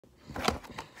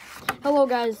Hello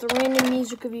guys, the random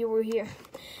music reviewer here.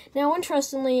 Now,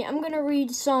 interestingly, I'm going to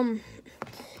read some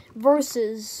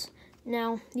verses.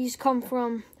 Now, these come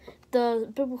from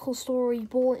the biblical story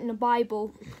Bullet in the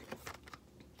Bible.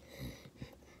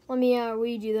 Let me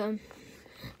read you them.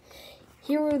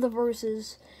 Here are the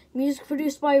verses. Music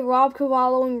produced by Rob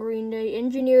Cavallo and Green Day,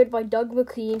 engineered by Doug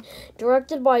McLean,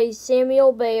 directed by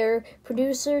Samuel Bayer,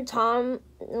 producer Tom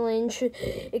Lynch,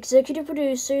 executive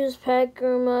producers Pat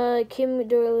Gurma, Kim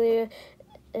Durley,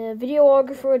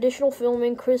 videographer, additional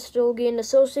filming Chris Dogan,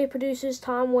 associate producers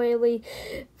Tom Whaley,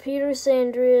 Peter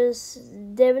Sanders,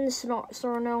 Devin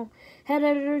Sarno, head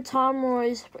editor Tom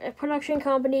Royce, production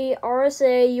company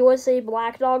RSA USA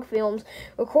Black Dog Films,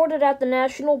 recorded at the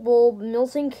National Bulb,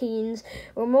 Milton Keynes,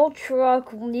 remote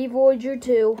truck Lee Voyager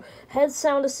 2, head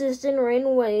sound assistant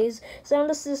Rain Ways,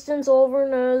 sound assistants Oliver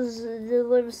Nuz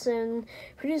Livson,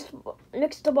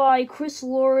 mixed by Chris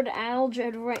Lord, Alge,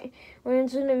 and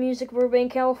Ranting and Music,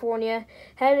 Burbank, California,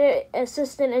 head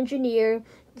assistant engineer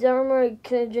Dermer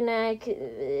Kajanak,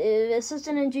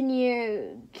 assistant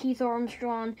engineer Keith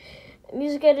Armstrong,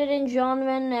 music editing John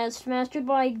Van Ness, mastered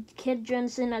by Kit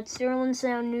Jensen at Sterling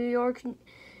Sound, New York.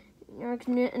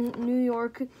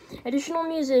 Additional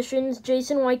musicians: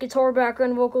 Jason White, guitar,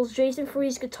 background vocals; Jason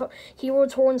Fries, guitar,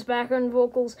 keyboards, horns, background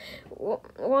vocals;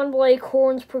 Ron Blake,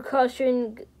 horns,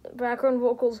 percussion, background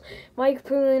vocals; Mike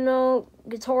Pulino,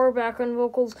 guitar, background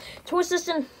vocals; two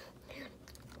assistant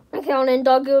accountant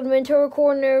Doug Goodman, tour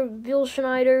coordinator Bill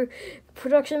Schneider,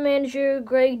 production manager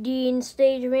Greg Dean,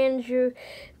 stage manager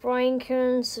Brian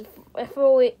Kearns,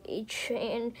 FOH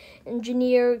and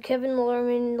engineer Kevin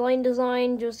Lerman, line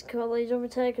design Jessica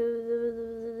Lasertech,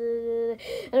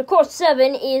 and of course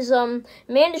 7 is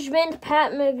management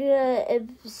Pat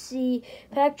MC,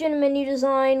 packaging, menu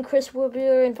design Chris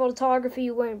Whipper, and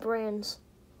photography Went Brands.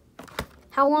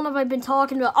 How long have I been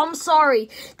talking about? I'm sorry.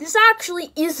 This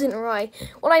actually isn't right.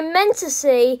 What I meant to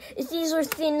say is these are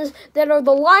things that are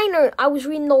the liner. I was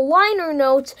reading the liner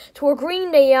notes to a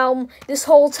Green Day album this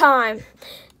whole time.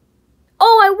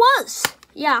 Oh, I was.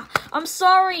 Yeah, I'm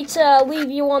sorry to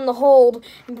leave you on the hold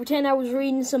and pretend I was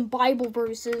reading some Bible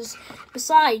verses.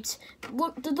 Besides,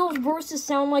 look, did those verses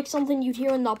sound like something you'd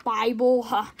hear in the Bible?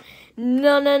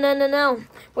 No.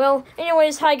 Well,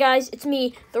 anyways, hi guys, it's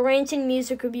me, the ranting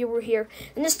music reviewer here,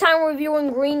 and this time we're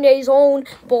reviewing Green Day's own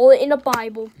Bullet in the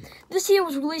Bible. This year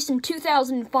was released in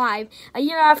 2005, a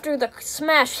year after the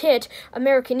smash hit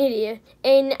American Idiot,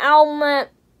 an album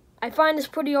I find this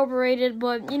pretty overrated,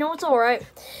 but, you know, it's alright.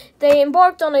 They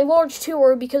embarked on a large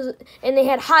tour and they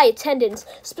had high attendance,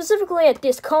 specifically at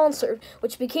this concert,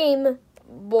 which became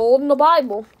Bullet in the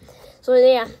Bible. So,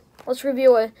 yeah, let's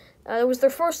review it. It was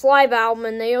their first live album,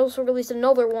 and they also released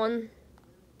another one.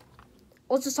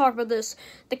 Let's just talk about this.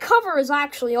 The cover is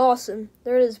actually awesome.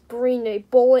 There it is, Green Day,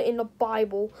 Bullet in the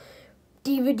Bible,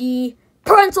 DVD,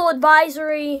 parental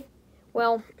advisory.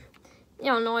 Well, you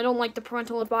don't know, I don't like the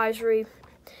parental advisory.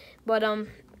 But,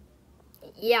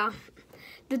 yeah,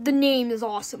 the name is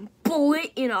awesome.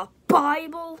 Bullet in a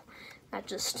Bible.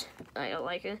 I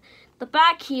like it. The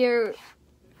back here,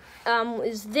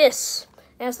 is this.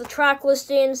 It has the track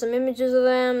listing, some images of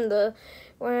them, the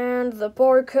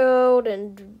barcode,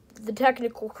 and the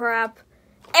technical crap.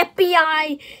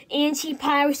 FBI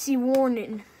anti-piracy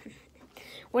warning.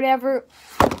 Whatever.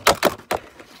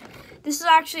 This is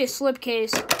actually a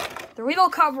slipcase. The real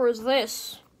cover is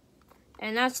this.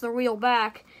 And that's the real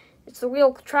back. It's the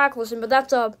real track listing, but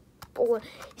that's a bullet.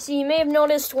 See, you may have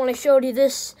noticed when I showed you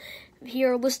this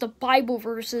here list of Bible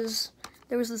verses,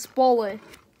 there was this bullet.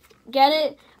 Get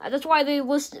it? That's why they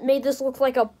made this look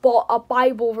like a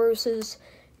Bible versus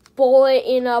Bullet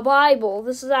in a Bible.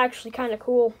 This is actually kind of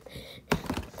cool.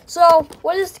 So,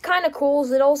 what is kind of cool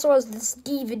is it also has this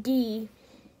DVD.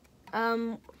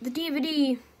 The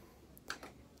DVD...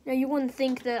 Now, you wouldn't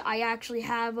think that I actually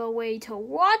have a way to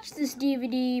watch this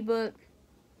DVD, but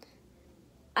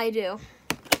I do.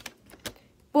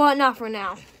 But not for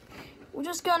now. We're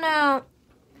just gonna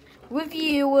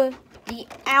review the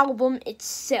album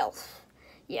itself.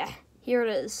 Yeah, here it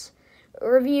is. A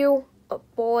review of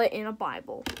Bullet in a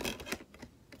Bible.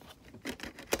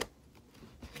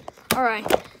 Alright,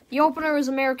 the opener is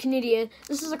American Idiot.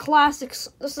 This is a classic,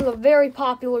 this is a very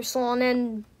popular song,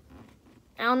 and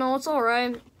I don't know, it's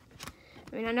alright.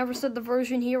 I mean, I never said the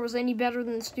version here was any better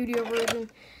than the studio version.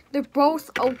 They're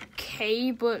both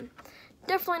okay, but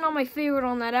definitely not my favorite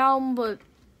on that album, but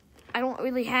I don't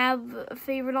really have a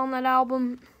favorite on that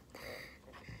album.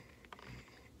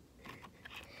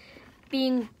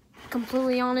 Being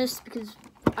completely honest, because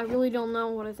I really don't know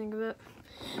what I think of it.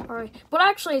 Alright, but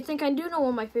actually, I think I do know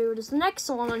what my favorite is. The next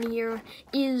song on here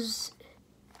is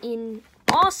in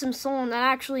awesome song that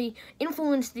actually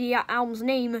influenced the album's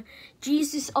name,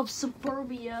 Jesus of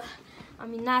Suburbia. I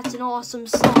mean, that's an awesome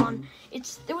song.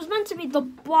 It was meant to be the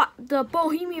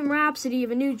Bohemian Rhapsody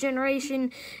of a new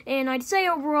generation, and I'd say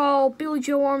overall, Billy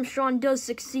Joe Armstrong does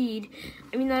succeed.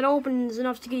 I mean, that opens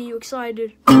enough to get you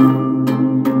excited. I'm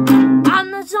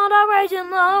the son of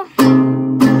raging love,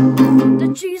 the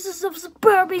Jesus of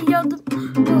Suburbia,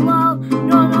 the love,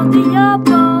 none of the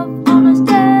above, on a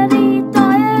steady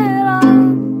diet.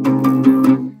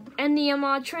 And the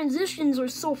transitions are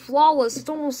so flawless, it's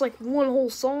almost like one whole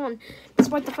song,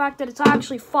 despite the fact that it's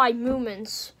actually 5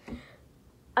 movements.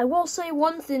 I will say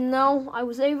one thing though, I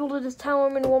was able to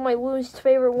determine what my least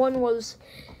favorite one was.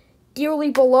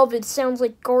 Dearly Beloved sounds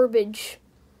like garbage.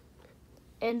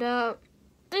 And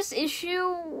this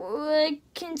issue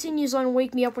continues on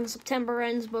Wake Me Up When September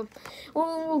Ends, but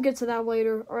we'll get to that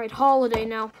later. Alright, Holiday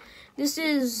now. This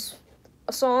is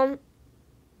a song.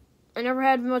 I never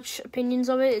had much opinions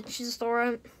of it. It's just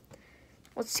alright.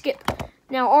 Let's skip.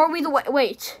 Now, Are We the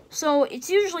Wait. So, it's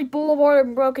usually Boulevard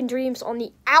and Broken Dreams on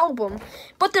the album,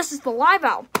 but this is the live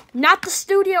album, not the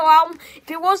studio album.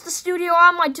 If it was the studio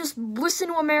album, I'd just listen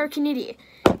to American Idiot.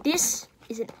 This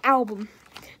is an album,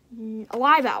 a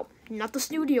live album, not the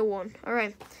studio one.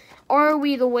 Alright. Are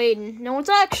We the Waitin'? Now, it's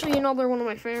actually another one of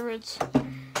my favorites.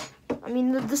 I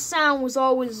mean, the sound was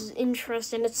always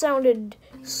interesting. It sounded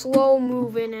slow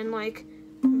moving and like...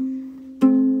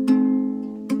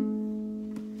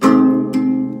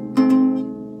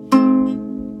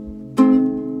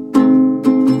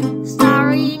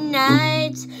 Starry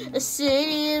nights, a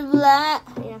city of light.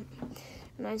 Yeah,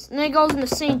 nice. And then it goes into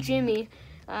St. Jimmy,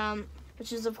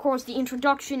 which is, of course, the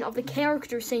introduction of the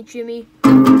character St. Jimmy.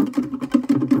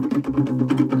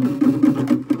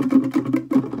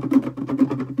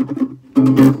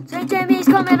 St. Jimmy's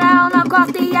coming down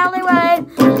across the alleyway.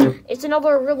 It's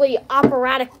another really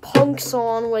operatic punk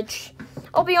song, which,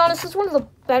 I'll be honest, is one of the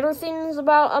better things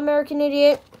about American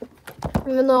Idiot,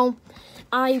 even though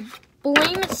I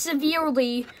blame it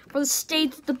severely for the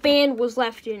state that the band was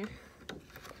left in.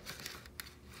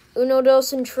 Uno,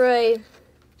 dos, and tres.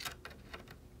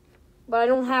 But I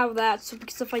don't have that, so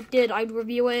because if I did, I'd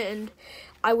review it and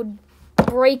I would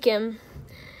break him.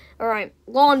 Alright,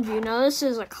 Longview. Now, this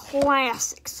is a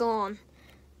classic song.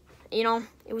 You know,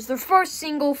 it was their first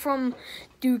single from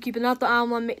Dookie, but not the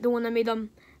album, the one that made them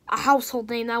a household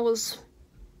name. That was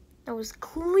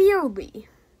clearly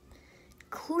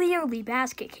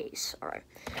Basket Case. Alright.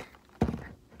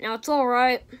 Now, it's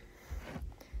alright.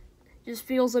 Just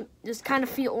kind of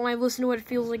feel, when I listen to it, it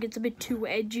feels like it's a bit too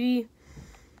edgy.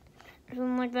 Or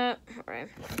something like that. Alright.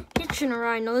 Hitchin' a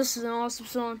Ride. Now, this is an awesome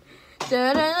song.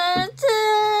 Da, da, da, da,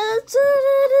 da,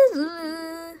 da, da.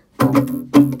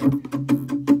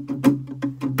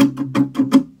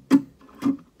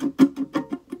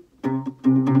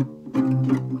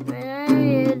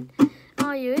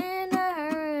 Are you in a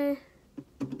hurry?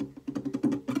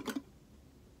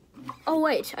 Oh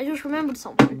wait, I just remembered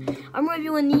something. I'm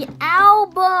reviewing the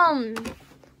album.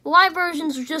 The live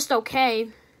versions are just okay.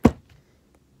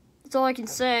 That's all I can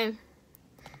say.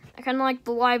 I kind of like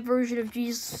the live version of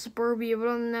Jesus of Suburbia, but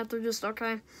other than that, they're just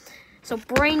okay. So,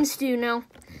 Brain Stew now.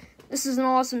 This is an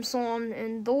awesome song,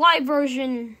 and the live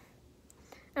version,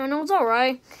 I don't know, it's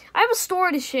alright. I have a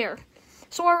story to share.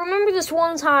 So, I remember this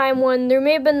one time when there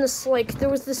may have been this, there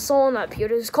was this song that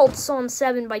appeared. It was called Song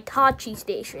 7 by Tachi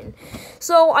Station.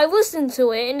 So, I listened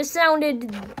to it, and it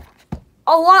sounded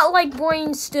a lot like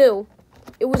Brain Stew.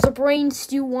 It was a Brain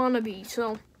Stew wannabe,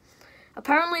 so...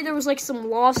 Apparently there was some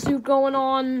lawsuit going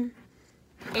on,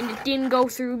 and it didn't go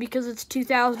through because it's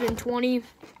 2020.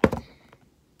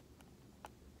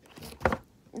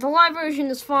 The live version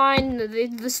is fine.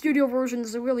 The studio version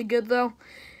is really good though.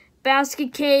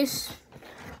 Basket Case,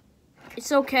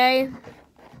 it's okay.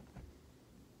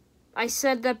 I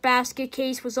said that Basket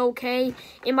Case was okay.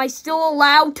 Am I still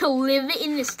allowed to live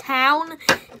in this town?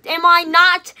 Am I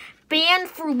not banned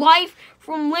for life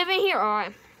from living here?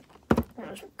 Alright.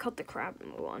 I'll just cut the crap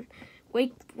and move on.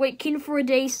 Wait, for a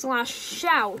Day /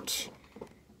 Shout.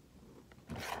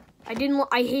 I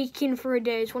hate Kin for a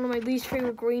Day. It's one of my least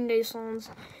favorite Green Day songs.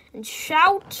 And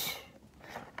Shout,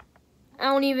 I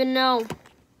don't even know.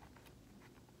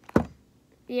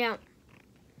 Yeah.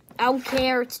 I don't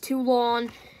care. It's too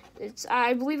long.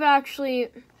 I believe actually,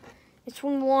 it's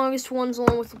one of the longest ones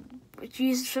along with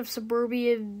Jesus of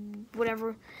Suburbia,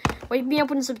 whatever. Wake Me Up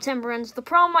When September Ends. The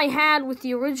problem I had with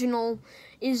the original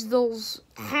is those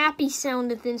happy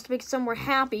sounding things to make it sound more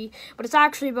happy, but it's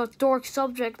actually about dark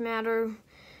subject matter.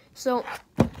 So,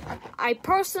 I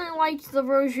personally liked the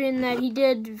version that he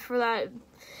did for that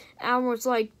album where it's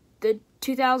like, the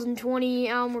 2020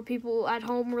 album where people at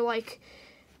home were like,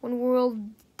 when World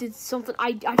did something,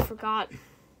 I forgot.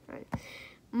 Right.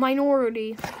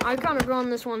 Minority. I kind of drawn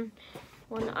this one.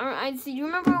 Do you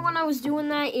remember when I was doing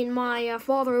that in my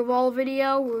Father of All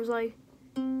video, where it was like,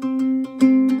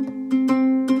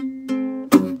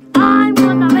 I'm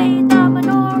gonna be the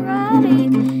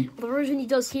minority. The version he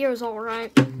does here is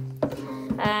alright.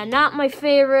 Not my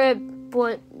favorite,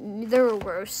 but there were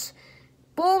worse.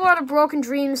 Boulevard of Broken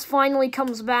Dreams finally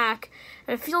comes back,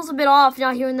 and it feels a bit off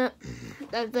not hearing the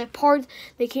part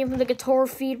that came from the guitar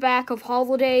feedback of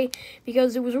Holiday,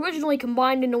 because it was originally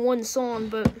combined into one song,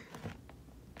 but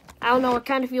I don't know, it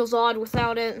kind of feels odd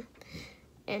without it,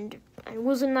 and I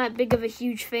wasn't that big of a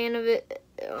huge fan of it.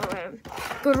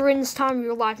 Good Riddance, Time of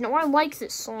Your Life. Now, I like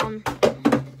this song,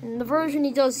 and the version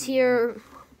he does here,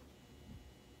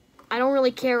 I don't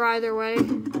really care either way.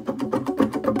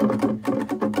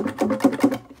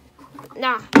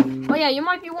 Oh yeah, you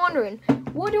might be wondering,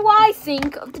 what do I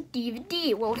think of the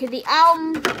DVD? Well, okay, the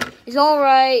album is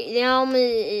alright, the album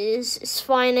is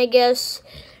fine, I guess,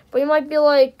 but you might be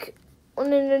like, oh,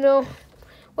 no,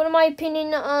 what is my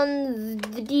opinion on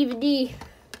the DVD?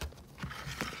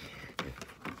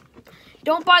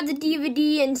 Don't buy the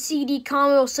DVD and CD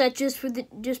combo set just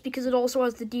because it also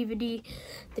has the DVD.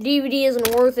 The DVD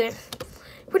isn't worth it.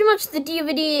 Pretty much the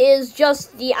DVD is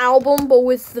just the album, but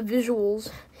with the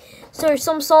visuals. So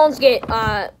some songs get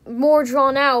more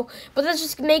drawn out, but that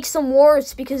just makes them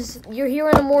worse because you're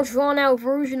hearing a more drawn out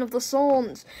version of the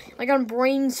songs. Like on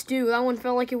Brain Stew, that one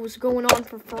felt like it was going on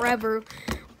for forever.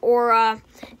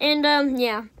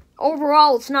 Yeah.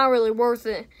 Overall, it's not really worth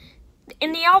it.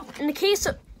 In the case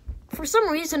of, for some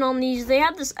reason on these, they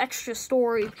had this extra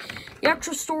story. The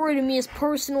extra story to me is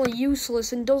personally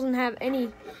useless and doesn't have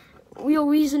any real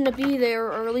reason to be there,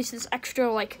 or at least this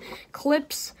extra, like,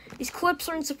 clips. These clips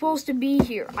aren't supposed to be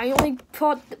here. I only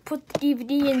put the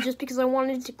DVD in just because I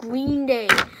wanted to Green Day,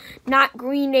 not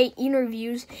Green Day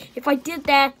interviews. If I did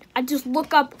that, I'd just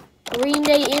look up Green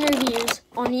Day interviews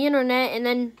on the internet, and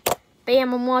then,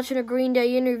 bam, I'm watching a Green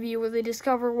Day interview where they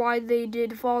discover why they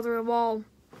did Father of All,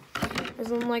 or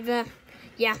something like that.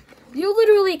 Yeah, you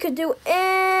literally could do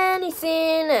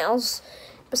anything else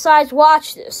besides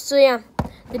watch this. So yeah,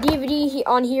 the DVD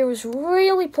on here was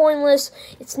really pointless.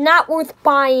 It's not worth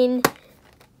buying.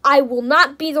 I will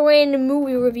not be the random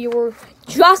movie reviewer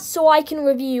just so I can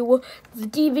review the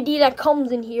DVD that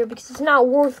comes in here because it's not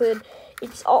worth it.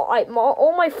 It's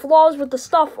all my flaws with the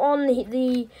stuff on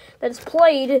the that's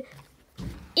played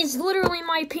is literally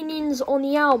my opinions on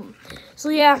the album. So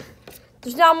yeah,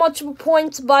 there's not much of a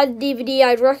point to buy the DVD.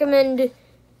 I'd recommend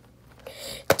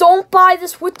don't buy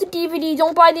this with the DVD.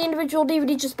 Don't buy the individual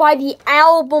DVD. Just buy the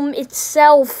album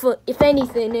itself, if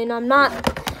anything. And I'm not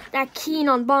that keen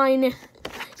on buying it.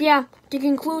 Yeah, to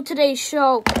conclude today's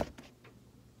show. I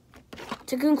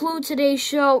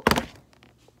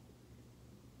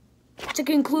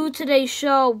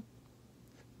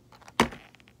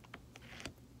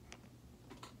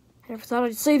never thought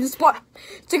I'd say this, but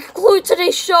to conclude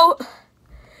today's show,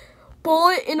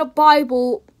 Bullet in a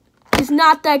Bible is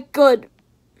not that good.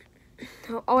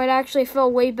 Oh, it actually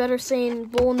felt way better saying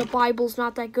Bullet in the Bible is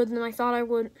not that good than I thought I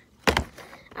would.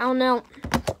 I don't know.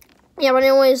 Yeah, but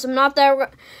anyways, I'm not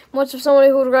that much of somebody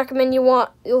who would recommend you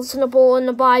listen to Bullet in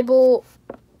the Bible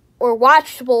or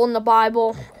watch Bullet in the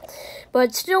Bible. But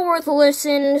it's still worth a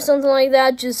listen, something like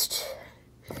that. Just,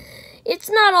 it's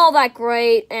not all that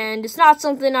great, and it's not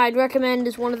something I'd recommend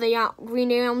as one of the Green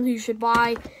Day albums you should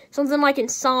buy. Something like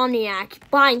Insomniac.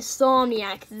 Buy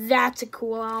Insomniac. That's a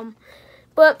cool album.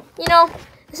 But, you know,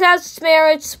 this has its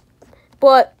merits,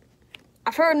 but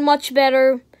I've heard much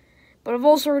better. But I've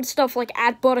also heard stuff like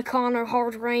At Budokan or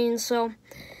Hard Rain, so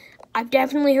I've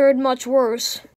definitely heard much worse.